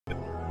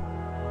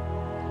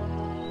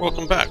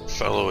Welcome back,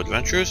 fellow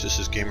adventurers. This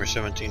is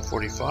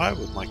Gamer1745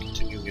 with my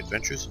continuing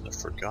adventures in the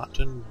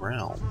Forgotten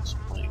Realms,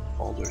 playing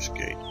Baldur's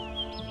Gate.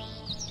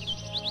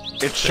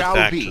 It shall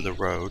back be. to the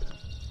road.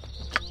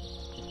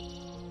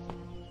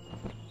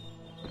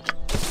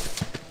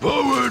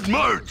 Forward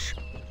march!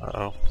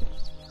 Uh-oh.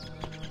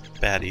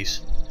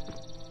 Baddies.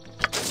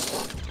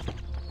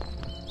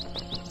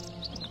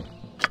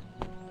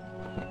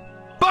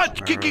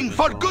 Butt kicking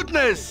for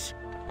goodness!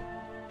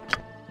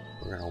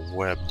 We're in a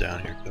web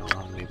down here. Don't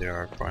know how many there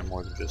are. Probably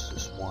more than just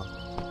this one.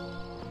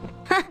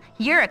 Huh,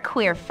 you're a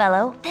queer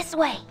fellow. This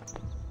way.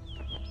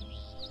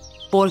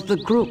 For the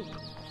group.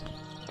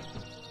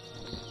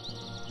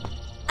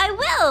 I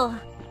will!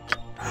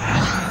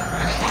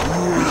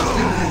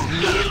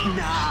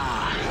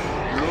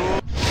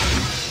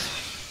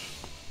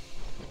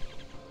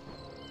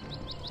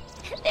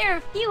 There are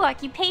a few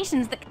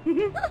occupations that...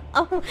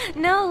 Oh,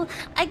 no,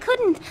 I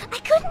couldn't.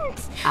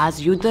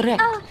 As you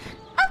direct. Oh,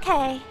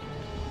 okay.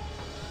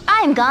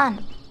 I'm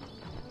gone.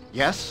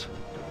 Yes?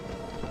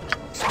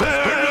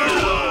 Spare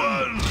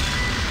one!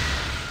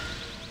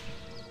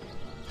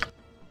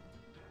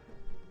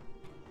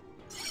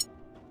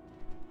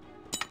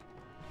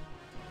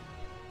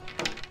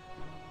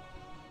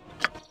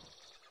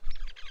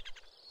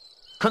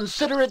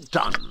 Consider it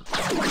done.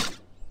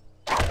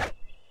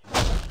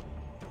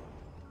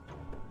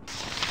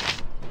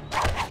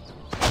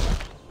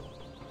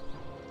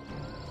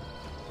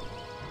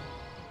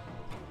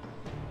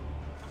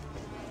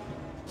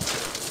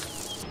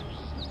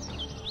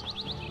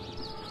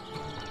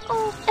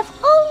 Oh, if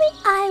only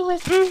I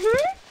was...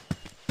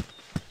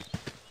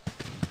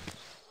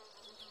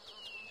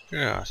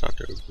 Yeah, I thought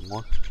there would be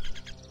more.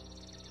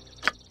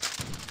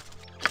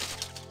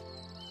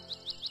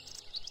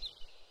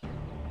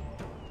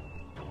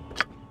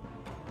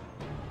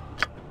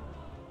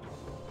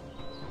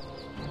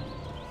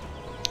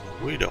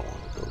 We don't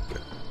want to go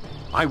there.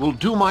 I will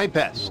do my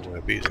best. No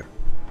web either.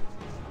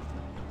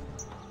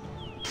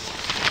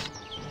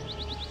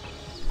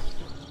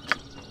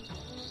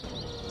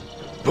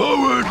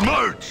 Forward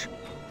march!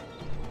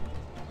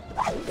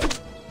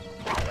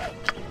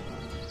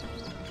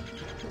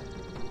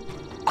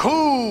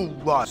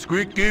 Cool,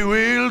 squeaky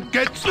wheel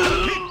gets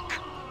the kick!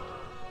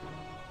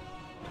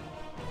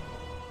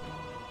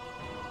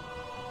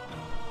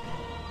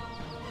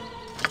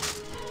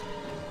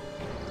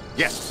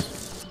 Yes.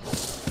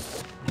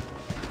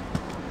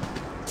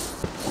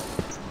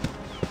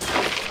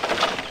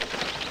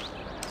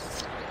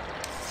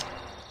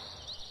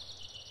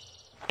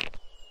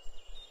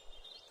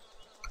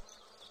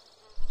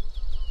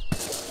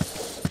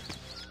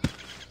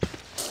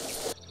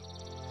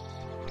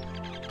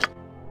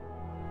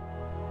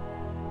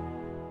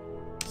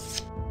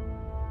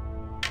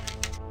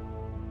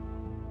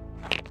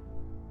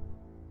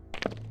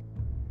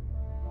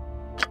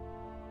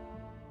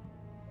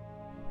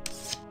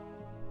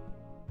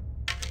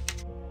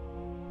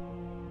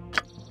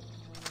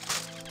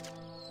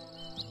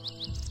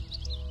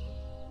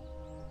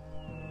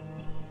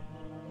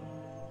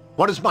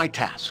 What is my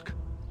task?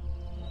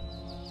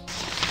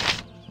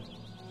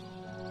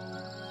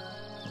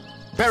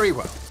 Very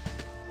well.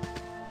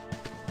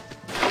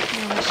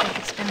 I wish I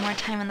could spend more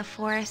time in the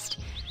forest.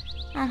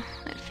 Oh,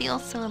 it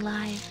feels so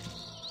alive.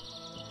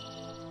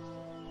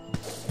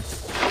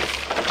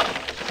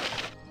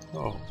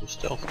 Oh, the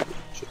stealth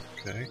boots.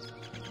 Okay.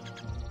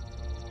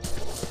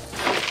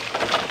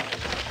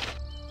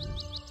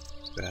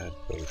 Bad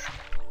potion.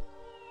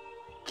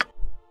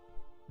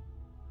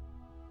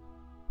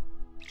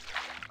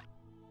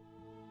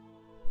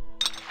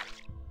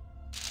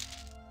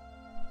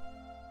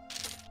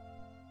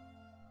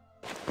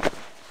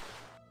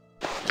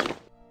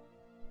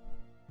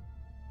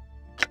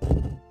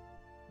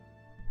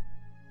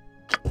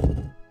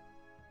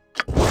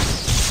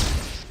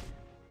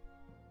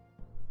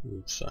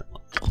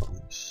 Silent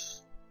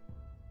promise.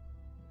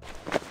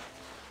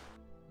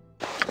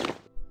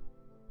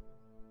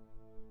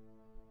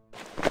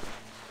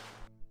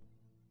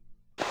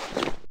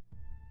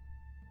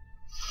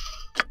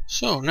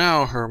 So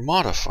now her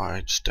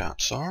modified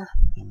stats are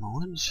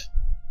MONs.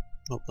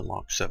 Open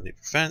lock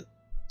 70%,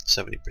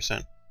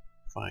 70%,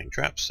 find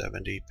traps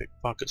 70,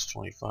 pickpockets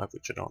 25,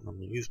 which I don't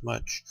normally use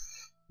much.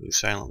 Move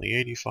silently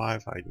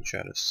 85, hide in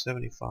shadows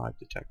 75,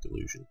 detect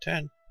illusion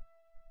 10,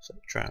 set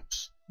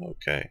traps.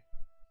 Okay.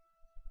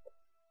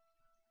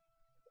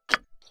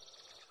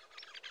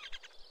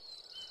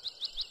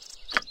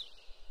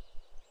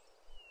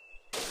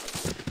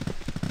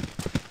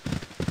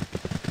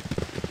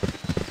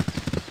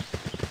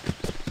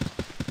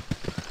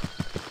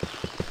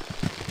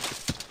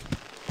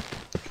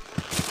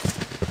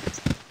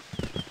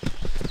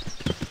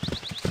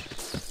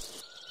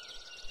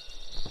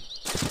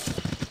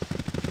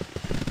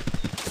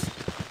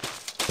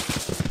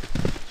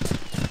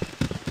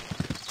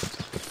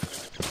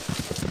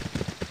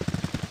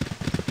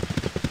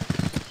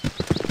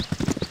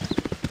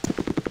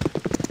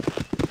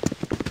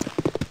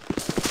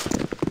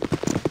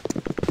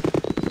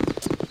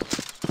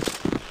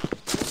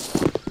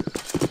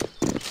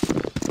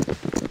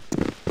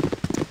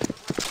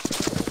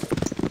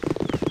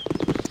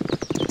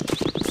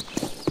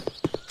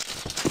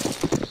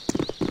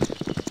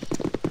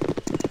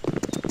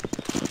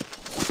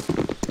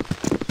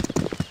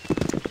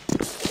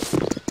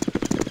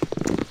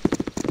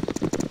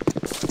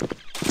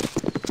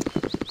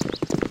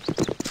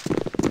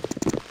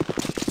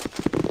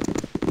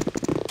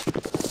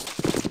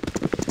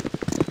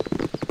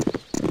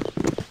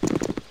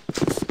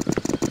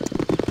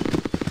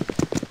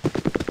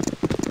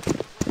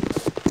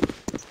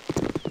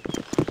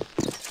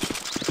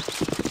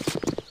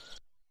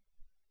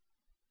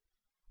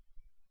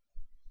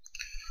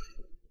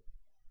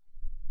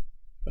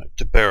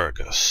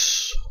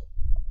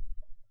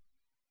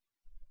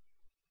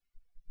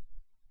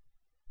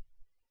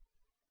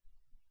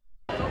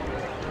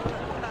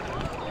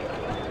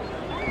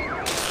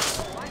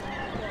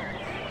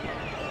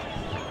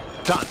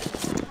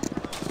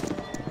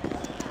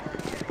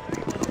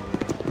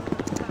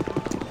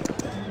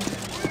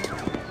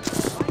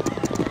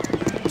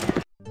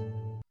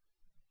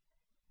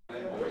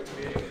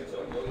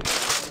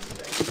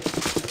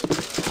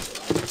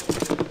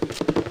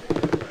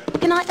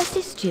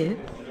 Dieu.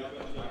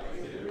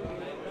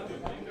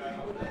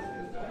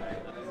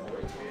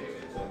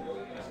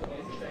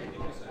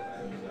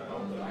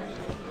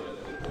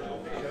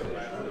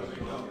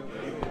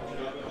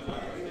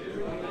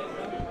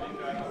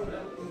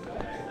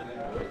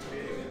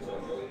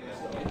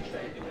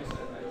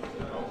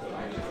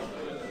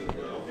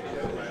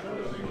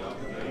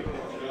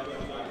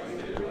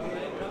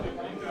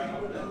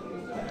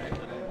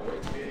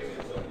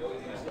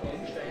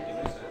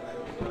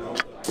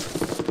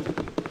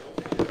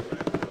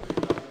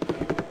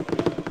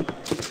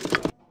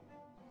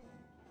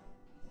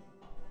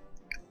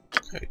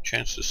 Okay,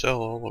 chance to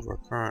sell all of our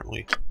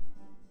currently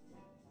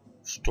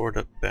stored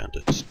up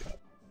bandit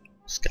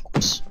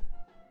scalps.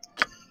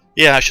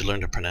 Yeah, I should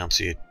learn to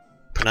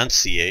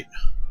pronunciate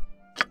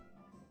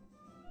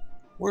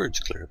words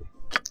clearly.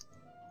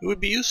 It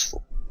would be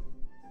useful,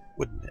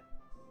 wouldn't it?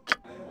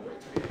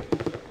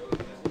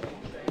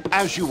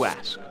 As you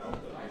ask.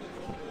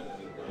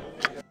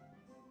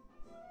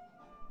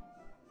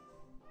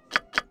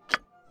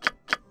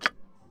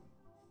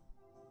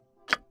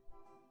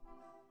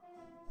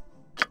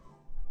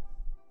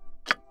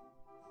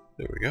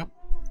 There we go.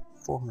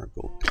 400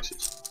 gold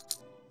pieces.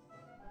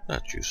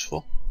 That's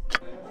useful.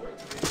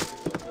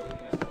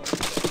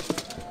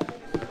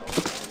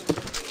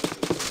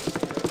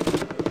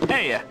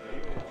 Hey!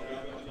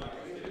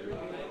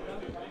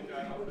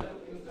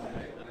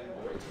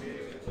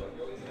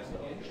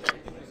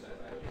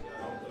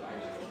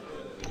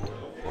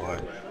 Boy.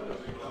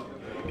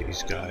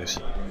 These guys.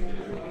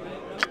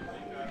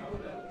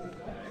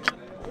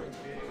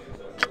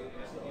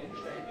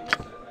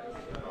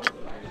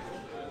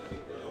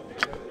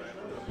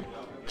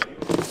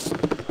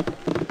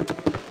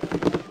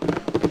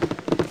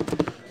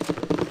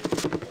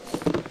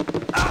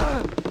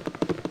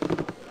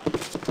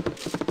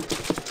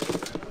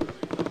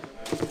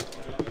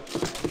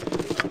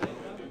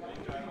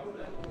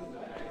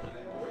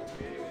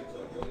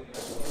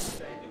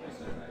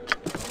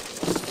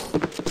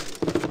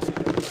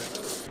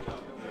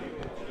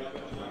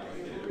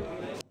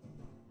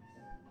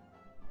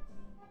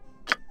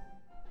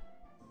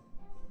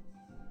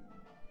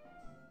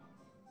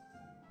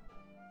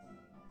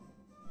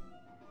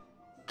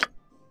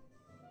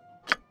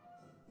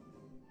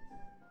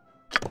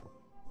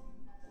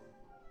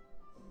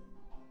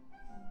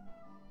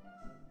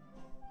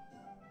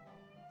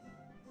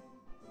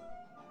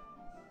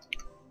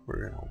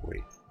 We're gonna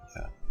wait for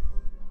that.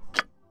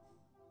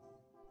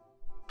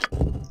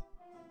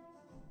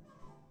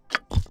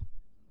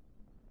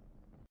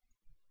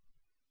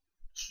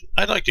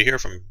 I'd like to hear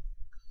from,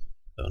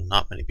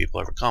 not many people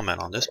ever comment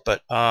on this,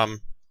 but does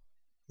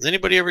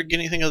anybody ever get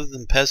anything other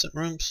than peasant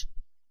rooms?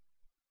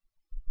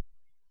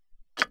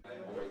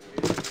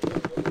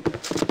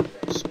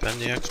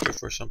 Spend the extra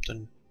for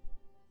something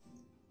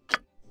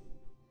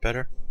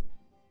better?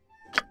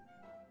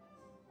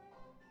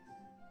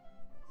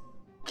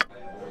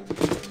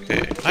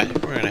 Okay, I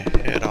think we're gonna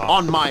head off.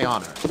 On my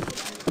honor.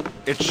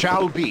 It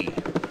shall be.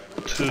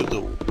 To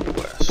the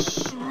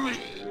west.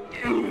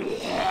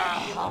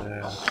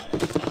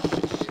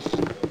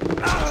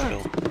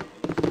 Still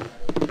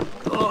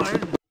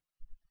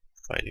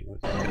fighting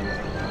with each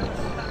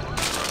other.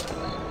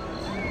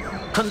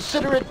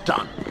 Consider it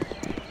done.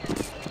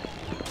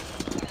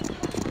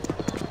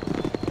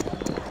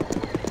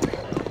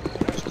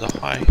 So the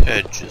High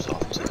Hedge is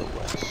off to the west.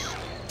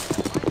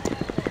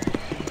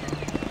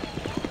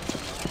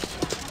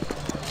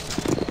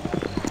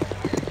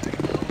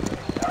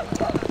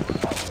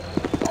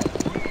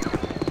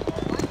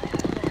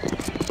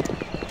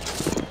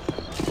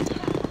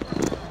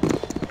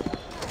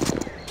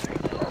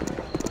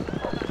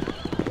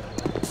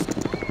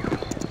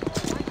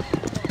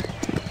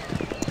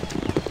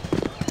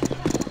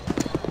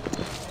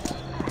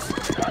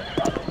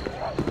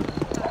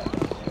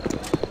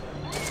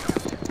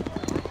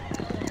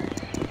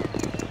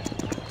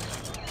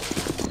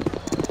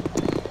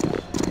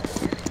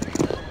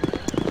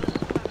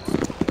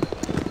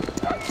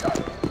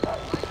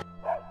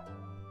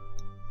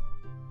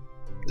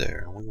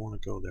 There, we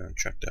want to go there and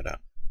check that out.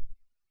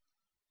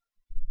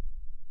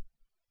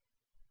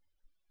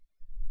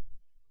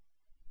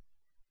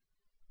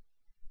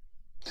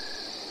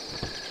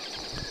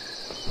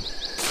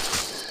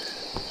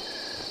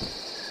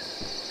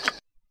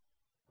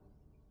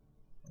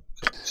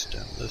 Okay, it's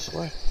down this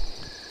way.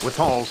 With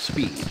all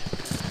speed.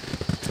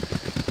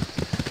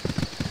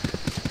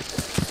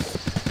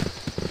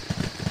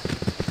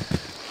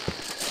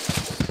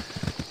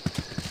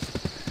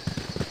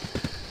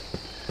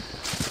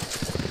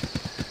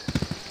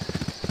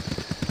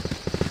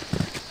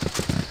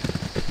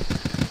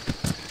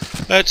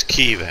 That's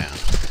Keyvan.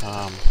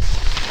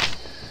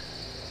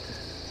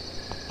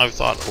 I've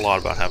thought a lot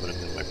about having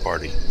him in my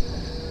party.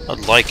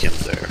 I'd like him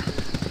there,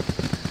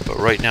 but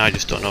right now I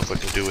just don't know if I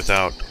can do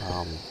without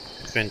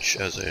Finch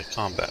as a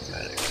combat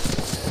medic.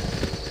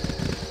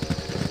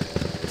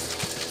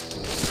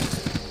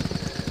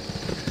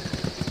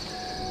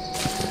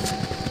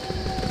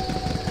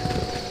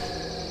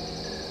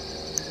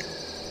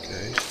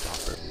 Okay,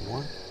 stop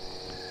everyone.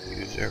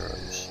 Use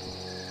arrows.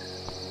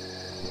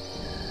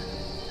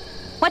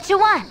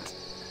 want?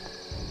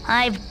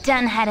 I've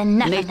done had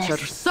enough of Nature's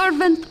this.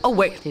 servant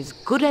awaits. As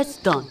good as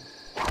done.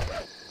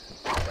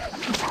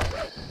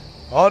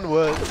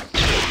 Onward!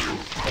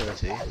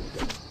 30.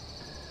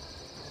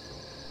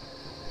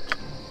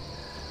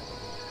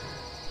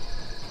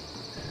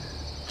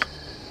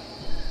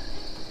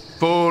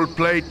 Full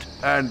plate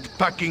and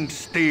packing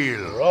steel.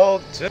 Roll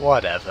to...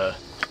 Whatever.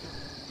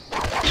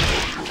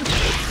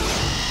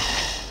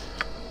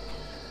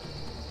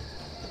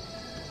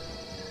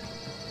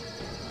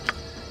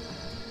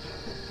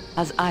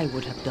 As I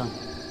would have done.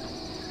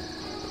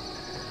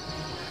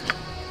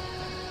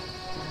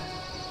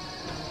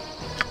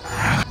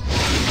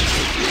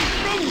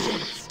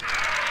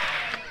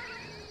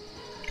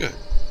 Good.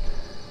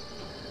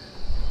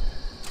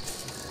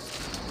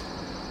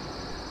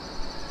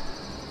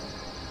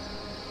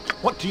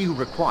 What do you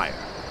require?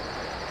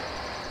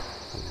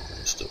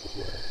 Still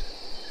work.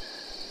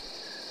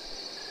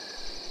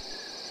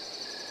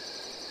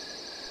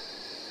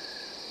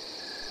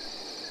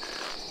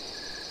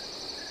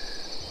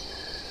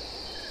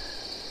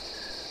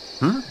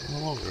 No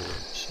longer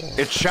work, so.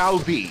 It shall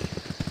be.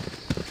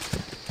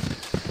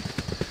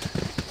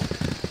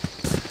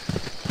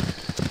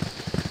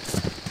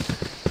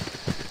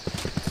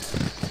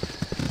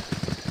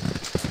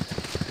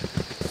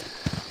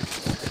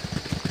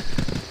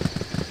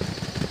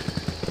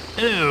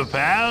 Hello,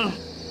 pal.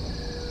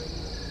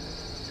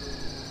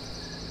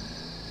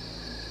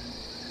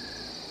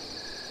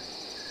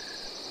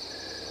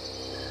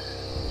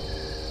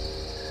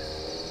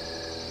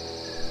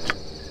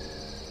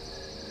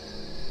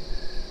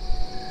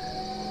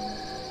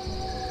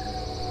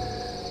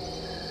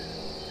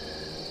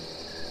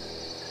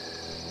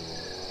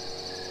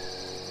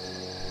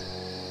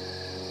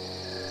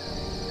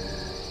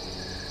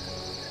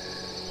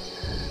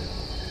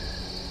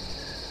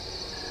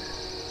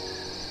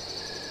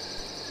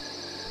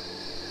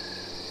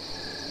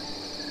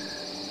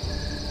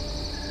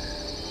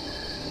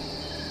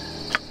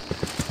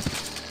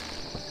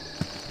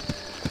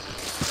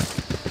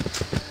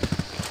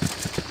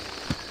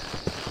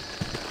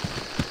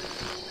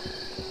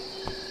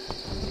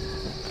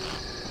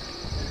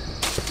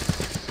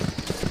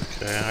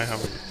 Okay, I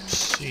haven't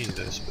seen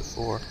this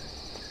before.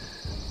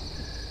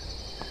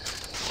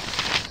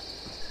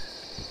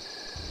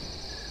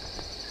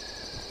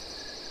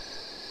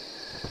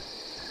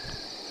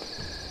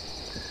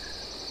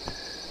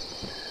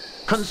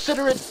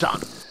 Consider it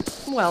done.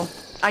 Well,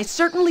 I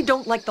certainly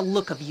don't like the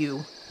look of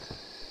you.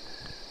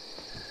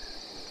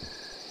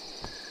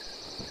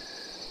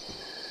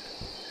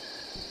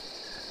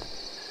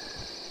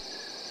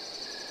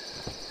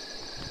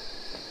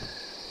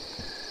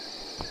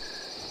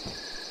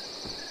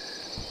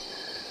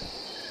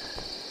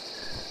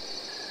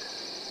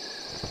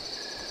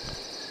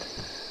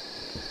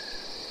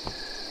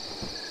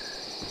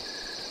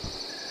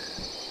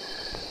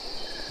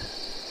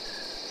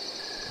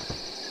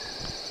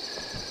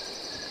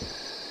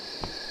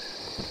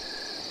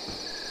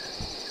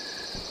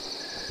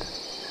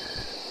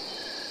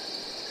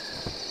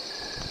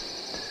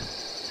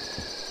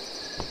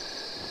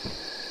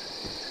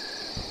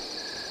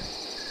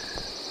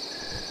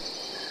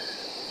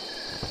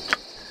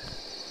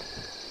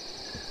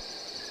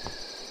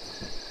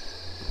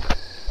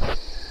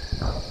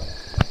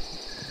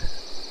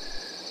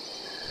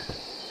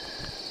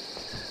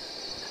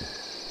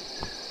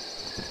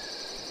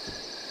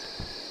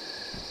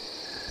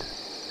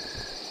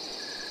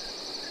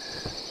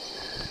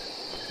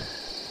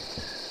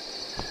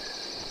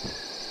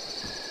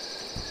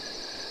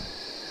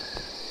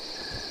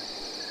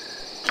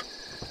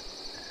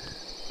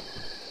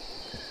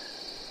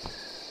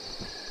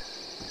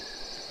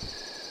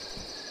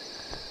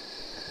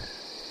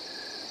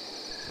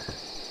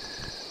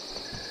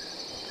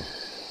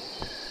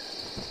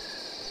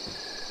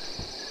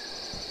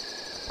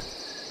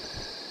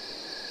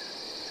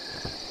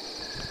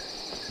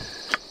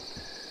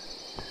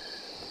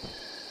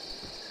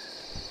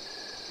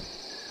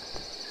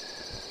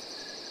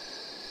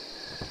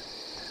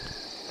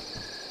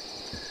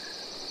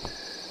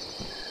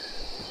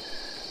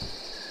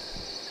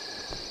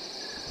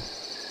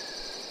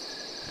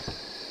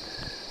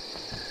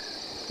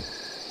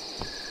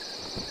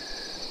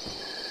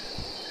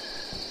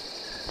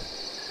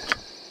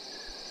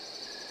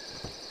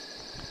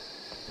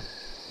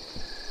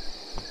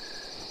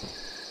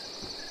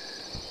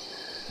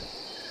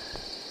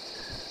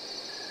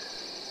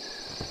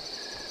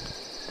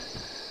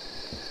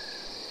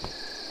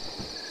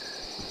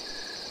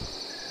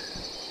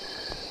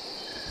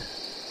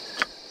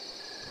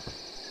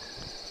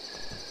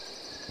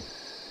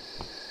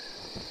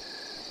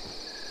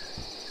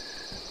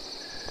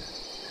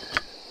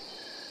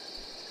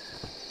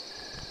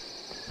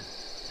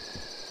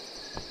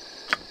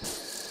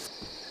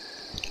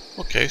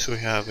 Okay, so we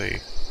have a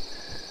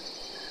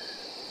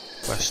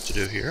quest to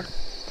do here.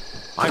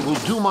 I will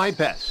do my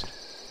best.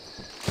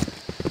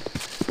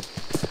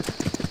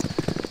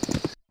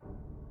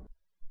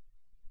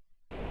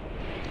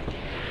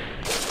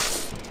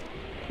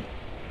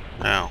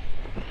 Now,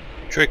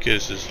 Trick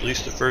is at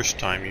least the first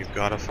time you've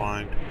got to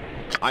find.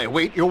 I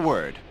await your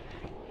word.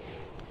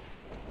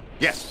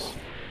 Yes.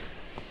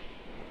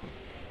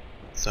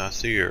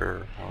 Sassy,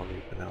 or however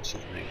you pronounce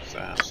his name,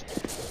 fast.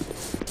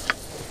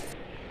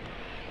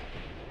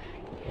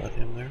 Got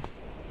him there.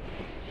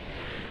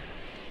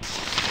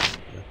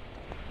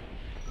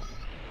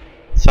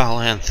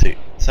 Thalantir.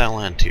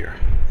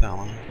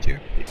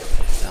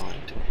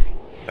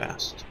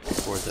 Fast.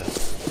 Before the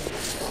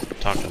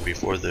talking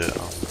before the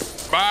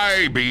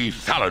I be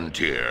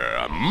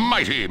Thalantir,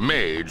 mighty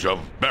mage of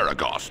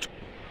Baragost.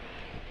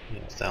 yeah,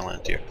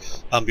 Thalantir.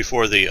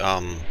 Before the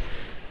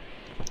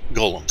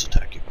golems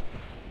attack you.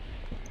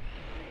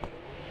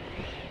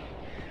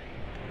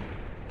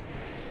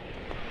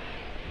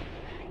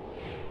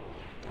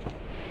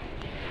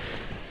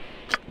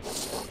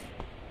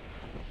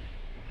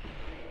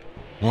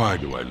 Why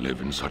do I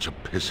live in such a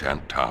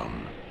pissant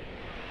town?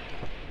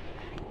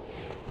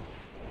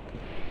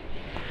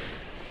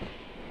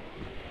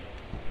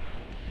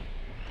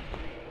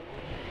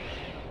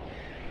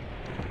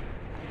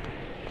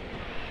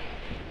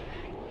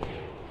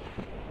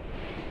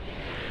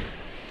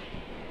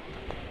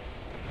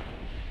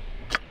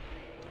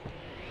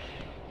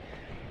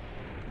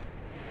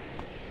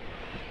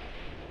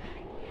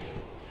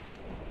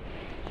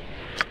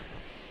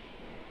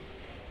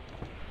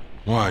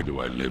 Why do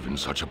I live in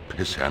such a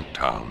pissant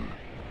town?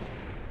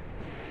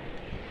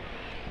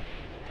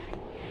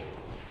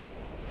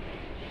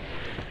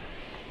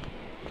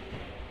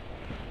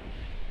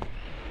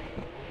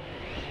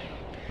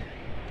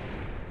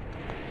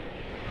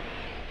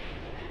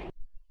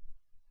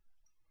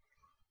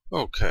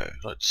 Okay,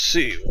 let's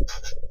see.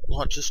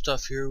 Lots of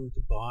stuff here we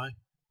could buy.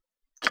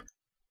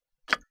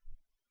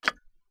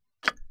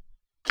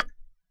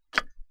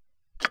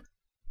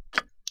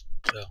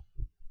 Well,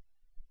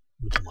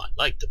 we might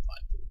like to buy,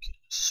 but we can't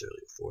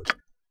necessarily afford it.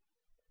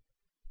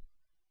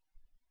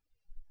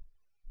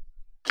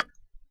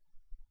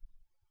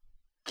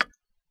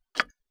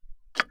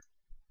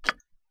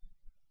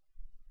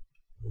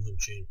 Woven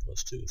chain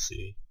 +2,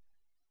 see?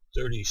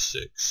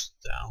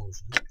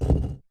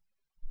 36,000.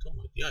 Don't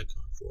like the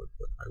icon for it,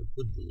 but I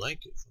would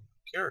like it from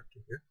the character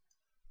here.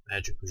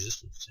 Magic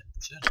resistance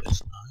 10%,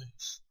 that's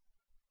nice.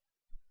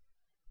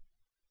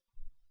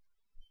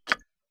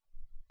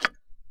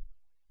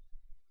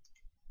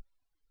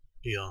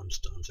 Eon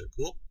stones are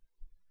cool.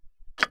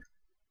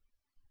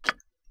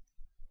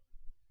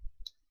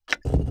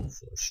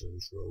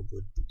 Sorcerer's robe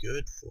would be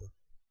good for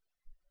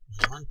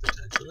Zon,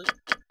 potentially.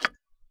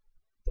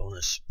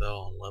 Bonus spell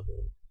on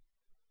level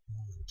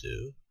 1 and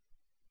 2.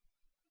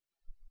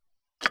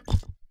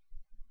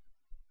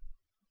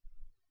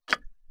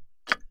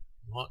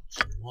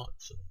 Lots and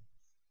lots of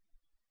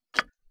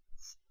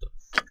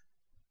stuff.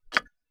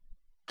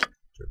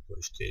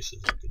 Turquoise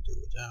cases I could do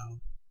without.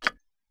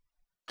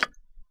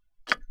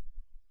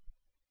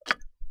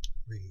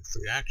 Bringing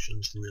free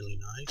actions, really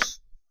nice.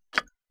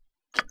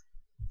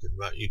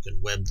 You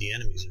can web the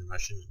enemies and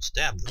rush in and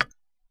stab them.